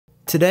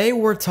Today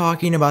we're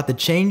talking about the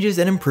changes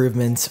and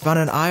improvements found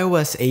in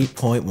iOS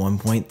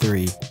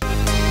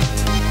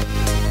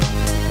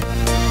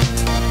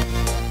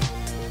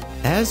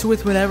 8.1.3. As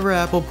with whenever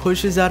Apple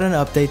pushes out an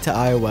update to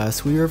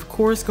iOS, we are of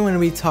course going to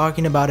be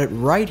talking about it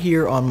right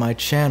here on my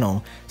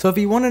channel. So if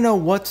you want to know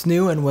what's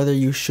new and whether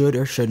you should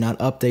or should not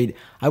update,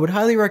 I would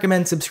highly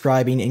recommend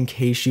subscribing in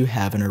case you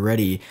haven't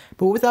already.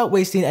 But without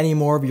wasting any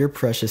more of your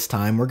precious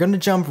time, we're going to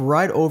jump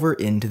right over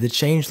into the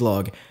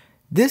changelog.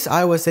 This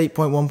iOS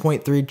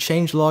 8.1.3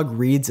 changelog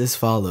reads as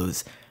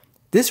follows.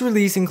 This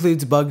release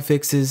includes bug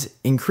fixes,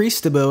 increased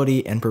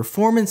stability, and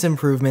performance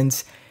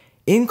improvements,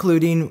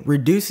 including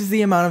reduces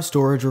the amount of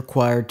storage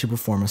required to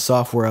perform a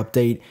software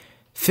update,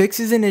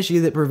 fixes an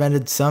issue that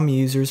prevented some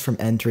users from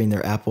entering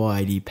their Apple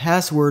ID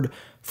password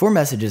for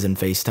messages in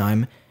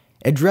FaceTime,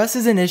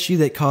 addresses an issue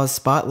that caused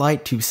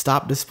Spotlight to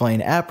stop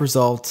displaying app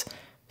results,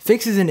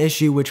 fixes an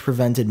issue which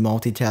prevented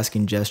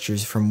multitasking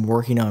gestures from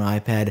working on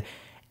iPad,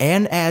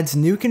 and adds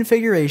new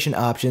configuration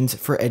options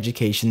for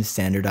education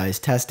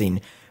standardized testing.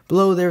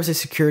 Below there's a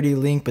security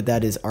link, but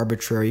that is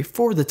arbitrary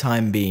for the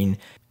time being.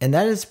 And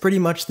that is pretty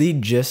much the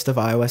gist of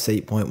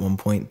iOS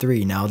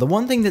 8.1.3. Now, the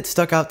one thing that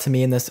stuck out to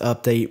me in this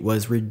update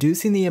was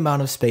reducing the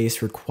amount of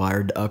space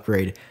required to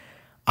upgrade.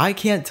 I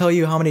can't tell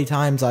you how many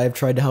times I've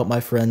tried to help my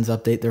friends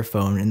update their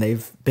phone and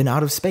they've been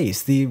out of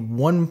space. The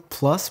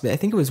OnePlus, I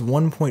think it was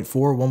 1.4,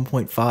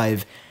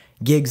 1.5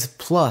 gigs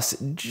plus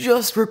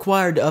just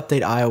required to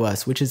update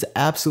iOS, which is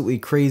absolutely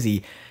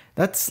crazy.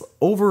 That's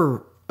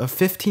over a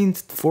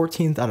 15th,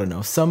 14th, I don't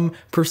know, some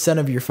percent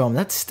of your phone.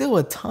 That's still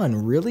a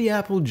ton. Really,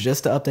 Apple,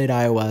 just to update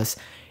iOS?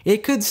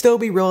 It could still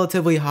be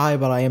relatively high,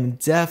 but I am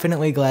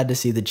definitely glad to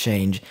see the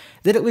change.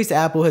 That at least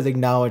Apple has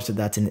acknowledged that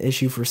that's an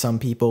issue for some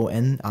people,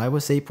 and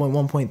iOS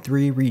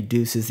 8.1.3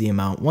 reduces the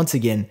amount, once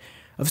again,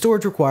 of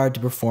storage required to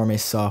perform a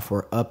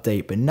software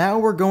update. But now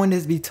we're going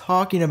to be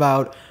talking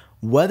about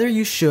whether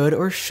you should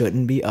or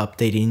shouldn't be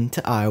updating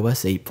to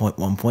iOS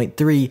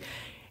 8.1.3.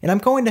 And I'm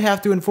going to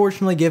have to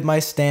unfortunately give my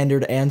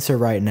standard answer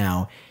right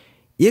now.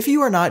 If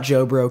you are not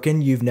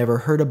jailbroken, you've never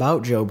heard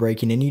about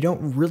jailbreaking, and you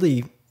don't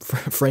really,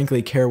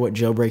 frankly, care what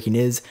jailbreaking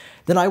is,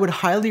 then I would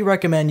highly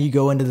recommend you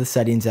go into the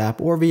Settings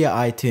app or via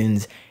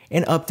iTunes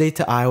and update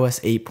to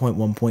iOS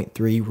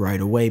 8.1.3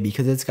 right away,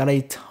 because it's got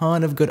a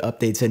ton of good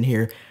updates in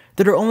here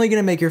that are only going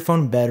to make your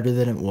phone better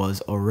than it was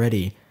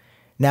already.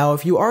 Now,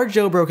 if you are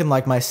jailbroken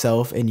like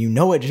myself and you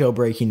know what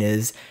jailbreaking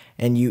is,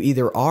 and you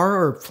either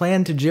are or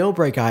plan to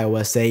jailbreak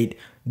iOS 8,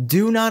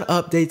 do not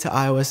update to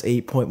iOS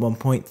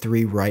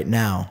 8.1.3 right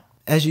now.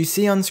 As you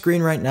see on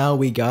screen right now,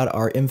 we got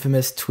our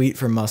infamous tweet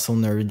from Muscle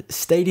Nerd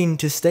stating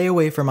to stay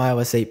away from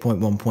iOS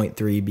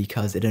 8.1.3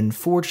 because it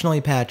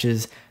unfortunately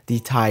patches the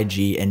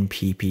TiG and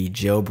PP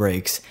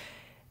jailbreaks.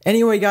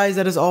 Anyway guys,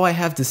 that is all I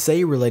have to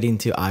say relating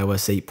to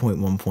iOS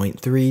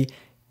 8.1.3.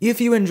 If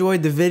you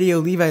enjoyed the video,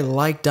 leave a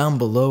like down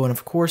below, and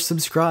of course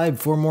subscribe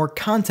for more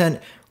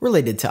content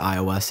related to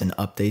iOS and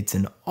updates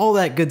and all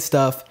that good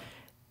stuff.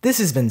 This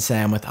has been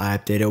Sam with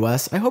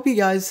iUpdateOS. I hope you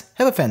guys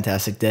have a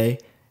fantastic day,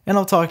 and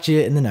I'll talk to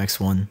you in the next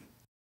one.